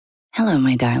Hello,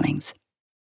 my darlings.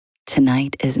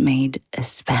 Tonight is made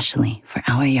especially for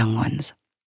our young ones,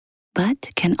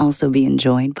 but can also be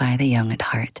enjoyed by the young at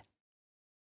heart.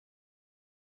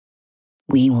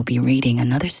 We will be reading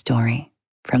another story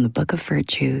from the Book of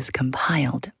Virtues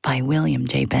compiled by William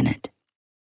J. Bennett.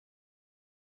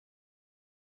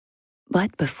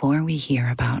 But before we hear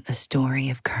about a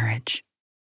story of courage,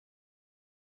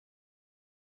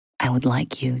 I would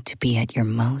like you to be at your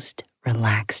most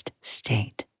relaxed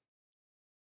state.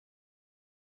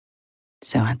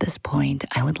 So at this point,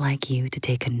 I would like you to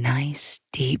take a nice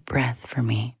deep breath for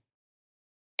me.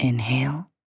 Inhale.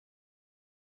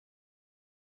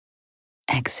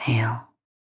 Exhale.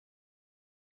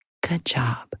 Good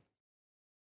job.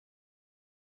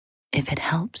 If it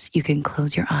helps, you can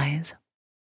close your eyes.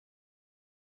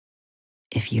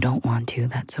 If you don't want to,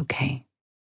 that's okay.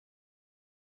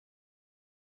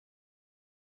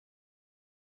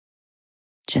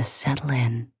 Just settle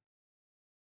in.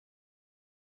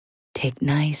 Take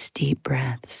nice deep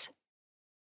breaths,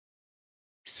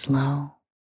 slow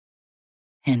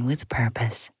and with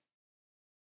purpose,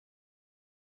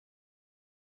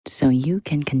 so you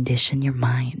can condition your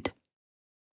mind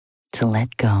to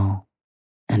let go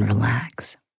and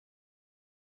relax.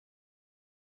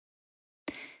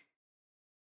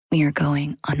 We are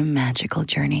going on a magical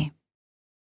journey.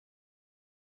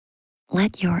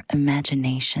 Let your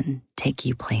imagination take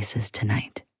you places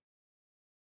tonight.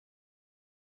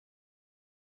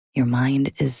 Your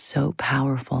mind is so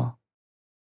powerful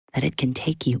that it can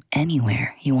take you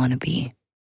anywhere you want to be.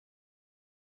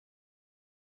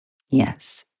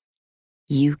 Yes,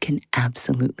 you can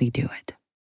absolutely do it.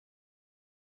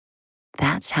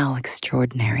 That's how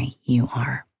extraordinary you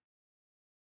are.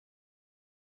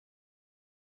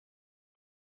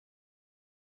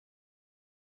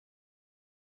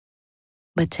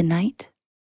 But tonight,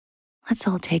 let's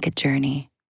all take a journey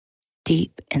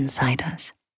deep inside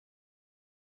us.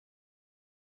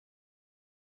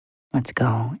 Let's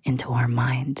go into our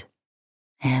mind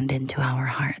and into our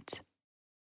hearts.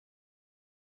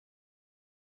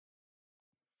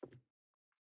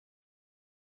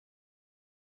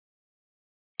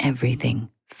 Everything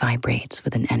vibrates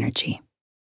with an energy.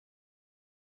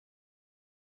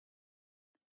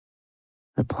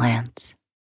 The plants,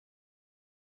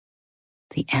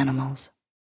 the animals,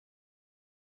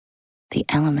 the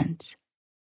elements,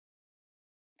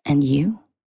 and you.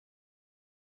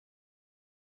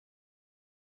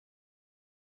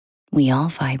 We all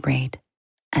vibrate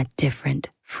at different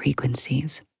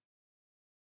frequencies.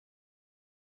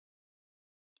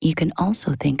 You can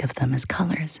also think of them as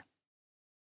colors.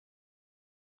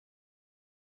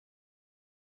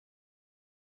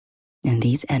 And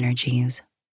these energies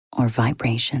or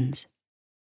vibrations,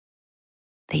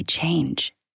 they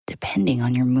change depending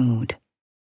on your mood.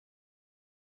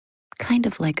 Kind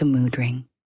of like a mood ring.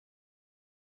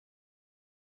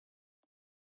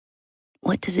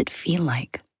 What does it feel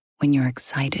like when you're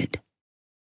excited?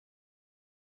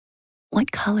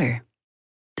 What color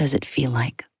does it feel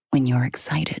like when you're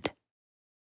excited?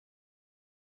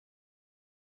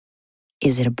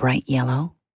 Is it a bright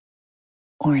yellow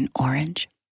or an orange?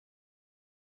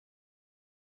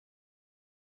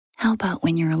 How about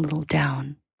when you're a little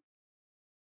down?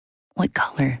 What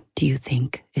color do you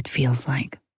think it feels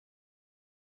like?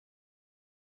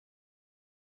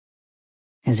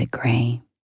 Is it gray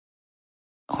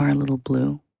or a little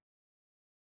blue?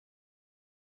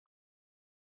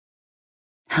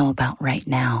 How about right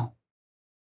now?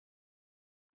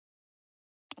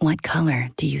 What color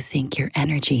do you think your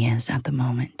energy is at the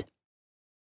moment?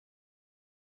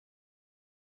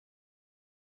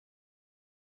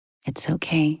 It's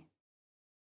okay.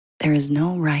 There is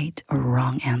no right or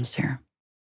wrong answer.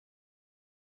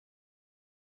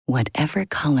 Whatever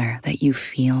color that you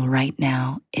feel right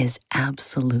now is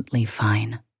absolutely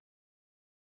fine.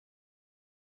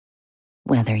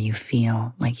 Whether you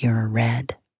feel like you're a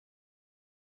red,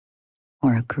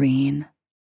 or a green,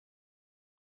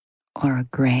 or a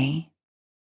gray,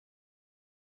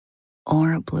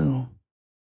 or a blue.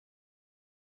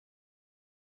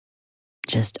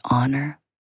 Just honor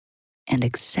and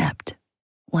accept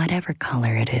whatever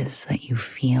color it is that you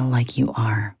feel like you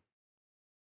are.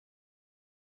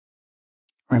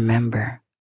 Remember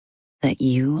that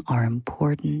you are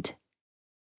important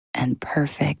and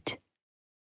perfect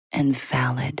and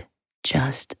valid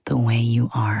just the way you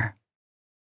are.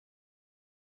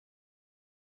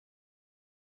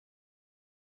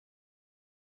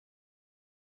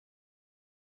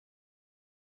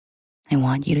 I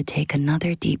want you to take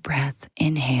another deep breath.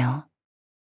 Inhale.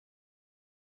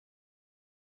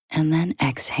 And then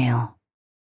exhale.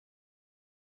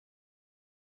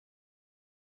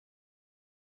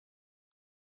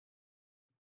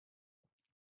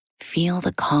 feel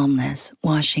the calmness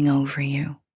washing over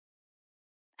you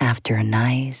after a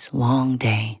nice, long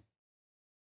day.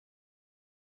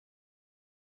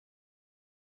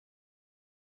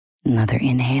 Another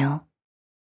inhale,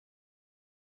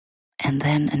 and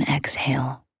then an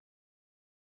exhale.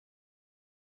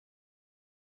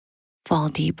 Fall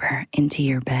deeper into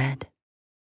your bed.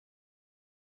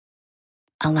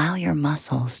 Allow your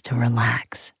muscles to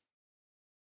relax.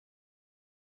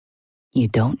 You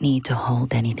don't need to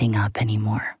hold anything up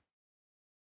anymore.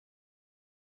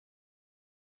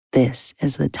 This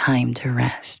is the time to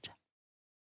rest.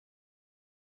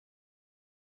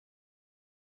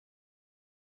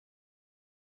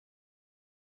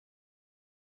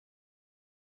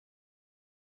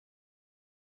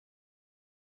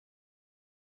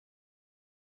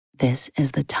 This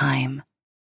is the time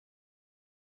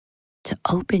to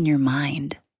open your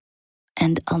mind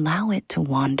and allow it to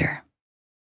wander.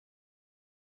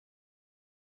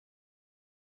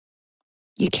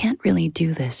 You can't really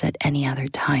do this at any other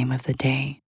time of the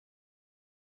day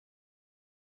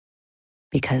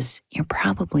because you're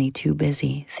probably too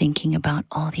busy thinking about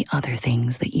all the other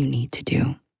things that you need to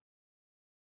do.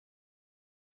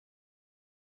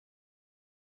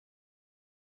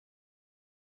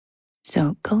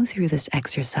 So go through this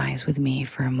exercise with me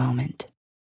for a moment.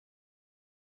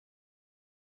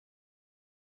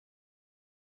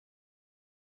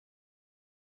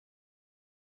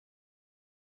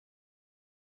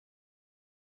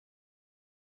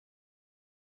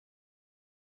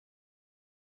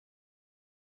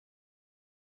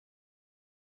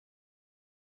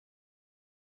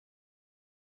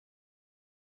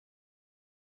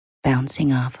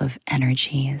 Bouncing off of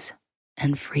energies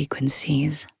and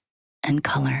frequencies and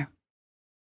color.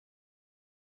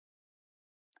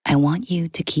 I want you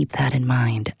to keep that in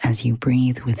mind as you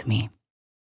breathe with me.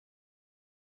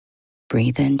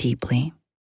 Breathe in deeply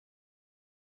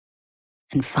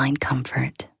and find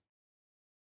comfort.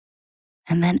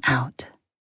 And then out.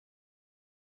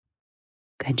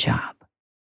 Good job.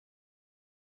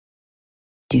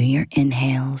 Do your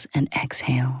inhales and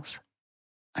exhales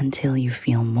until you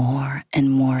feel more and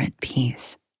more at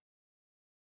peace.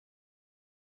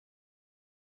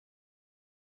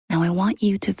 Now I want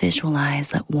you to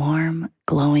visualize that warm,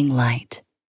 glowing light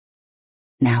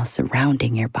now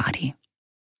surrounding your body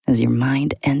as your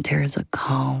mind enters a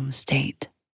calm state.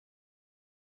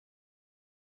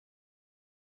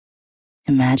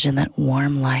 Imagine that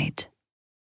warm light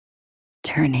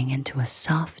turning into a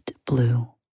soft blue,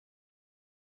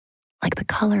 like the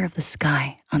color of the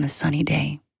sky on a sunny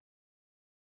day.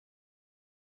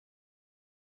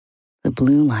 The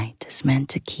blue light is meant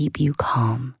to keep you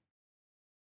calm,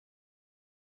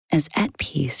 as at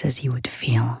peace as you would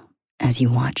feel as you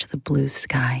watch the blue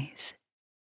skies,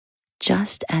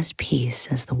 just as peace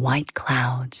as the white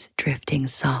clouds drifting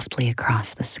softly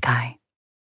across the sky.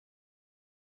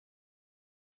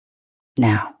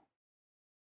 Now,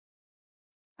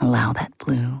 allow that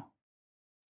blue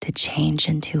to change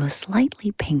into a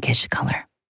slightly pinkish color.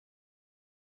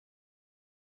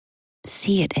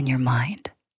 See it in your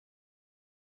mind.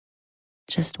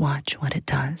 Just watch what it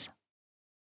does.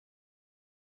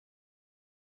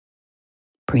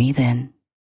 Breathe in.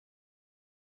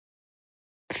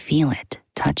 Feel it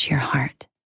touch your heart.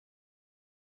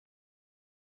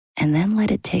 And then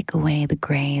let it take away the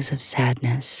grays of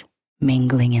sadness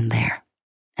mingling in there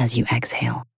as you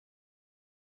exhale.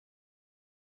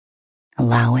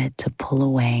 Allow it to pull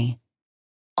away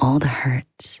all the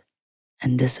hurts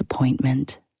and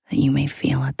disappointment that you may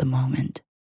feel at the moment.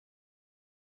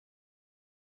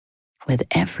 With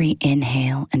every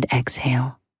inhale and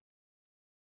exhale,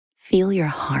 feel your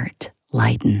heart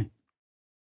lighten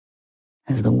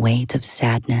as the weight of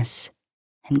sadness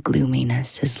and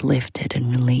gloominess is lifted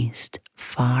and released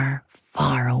far,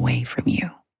 far away from you.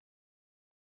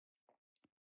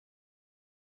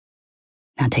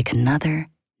 Now take another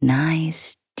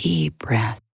nice deep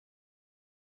breath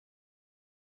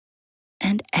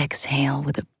and exhale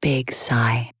with a big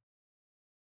sigh.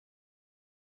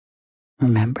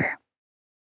 Remember,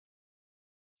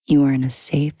 you are in a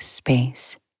safe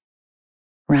space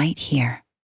right here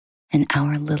in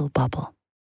our little bubble.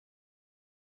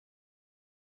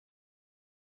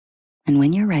 And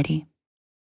when you're ready,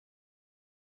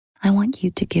 I want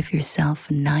you to give yourself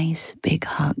a nice big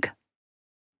hug.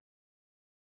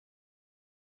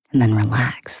 And then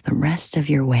relax the rest of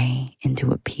your way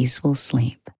into a peaceful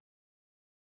sleep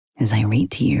as I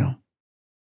read to you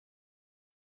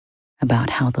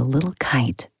about how the little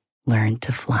kite learned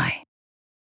to fly.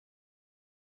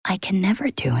 I can never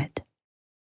do it,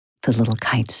 the little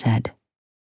kite said,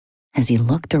 as he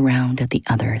looked around at the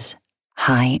others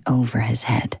high over his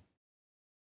head.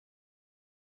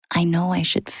 I know I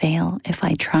should fail if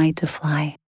I tried to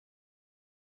fly.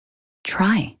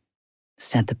 Try,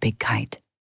 said the big kite.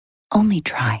 Only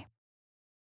try.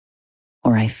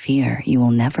 Or I fear you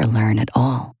will never learn at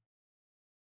all.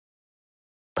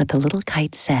 But the little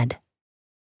kite said,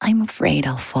 I'm afraid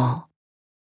I'll fall.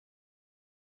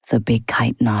 The big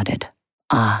kite nodded.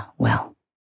 Ah, well,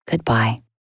 goodbye.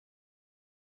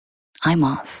 I'm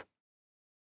off.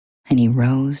 And he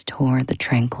rose toward the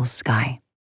tranquil sky.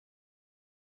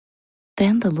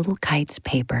 Then the little kite's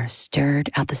paper stirred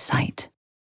at the sight,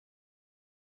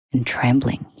 and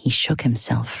trembling he shook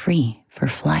himself free for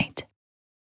flight.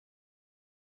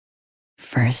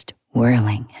 First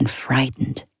whirling and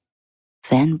frightened,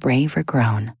 then braver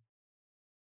grown.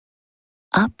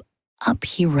 Up, up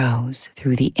he rose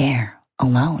through the air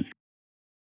alone,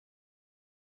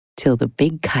 till the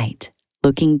big kite,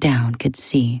 looking down, could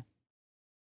see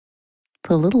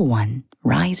the little one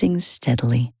rising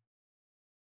steadily.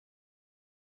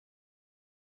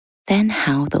 Then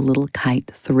how the little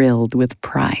kite thrilled with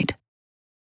pride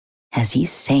as he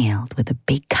sailed with the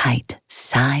big kite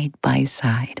side by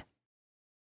side,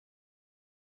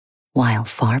 while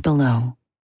far below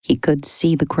he could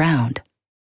see the ground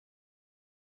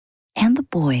and the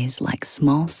boys like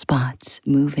small spots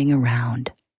moving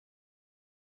around.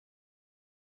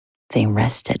 They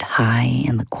rested high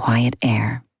in the quiet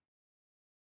air,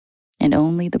 and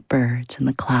only the birds and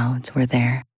the clouds were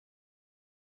there.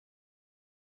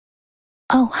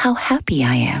 Oh, how happy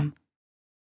I am,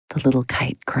 the little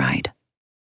kite cried.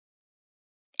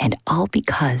 And all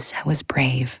because I was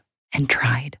brave and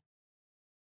tried.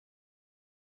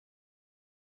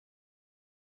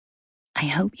 I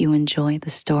hope you enjoy the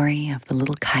story of the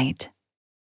little kite.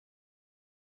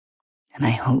 And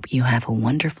I hope you have a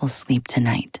wonderful sleep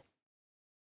tonight.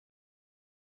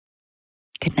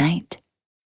 Good night.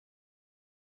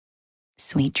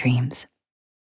 Sweet dreams.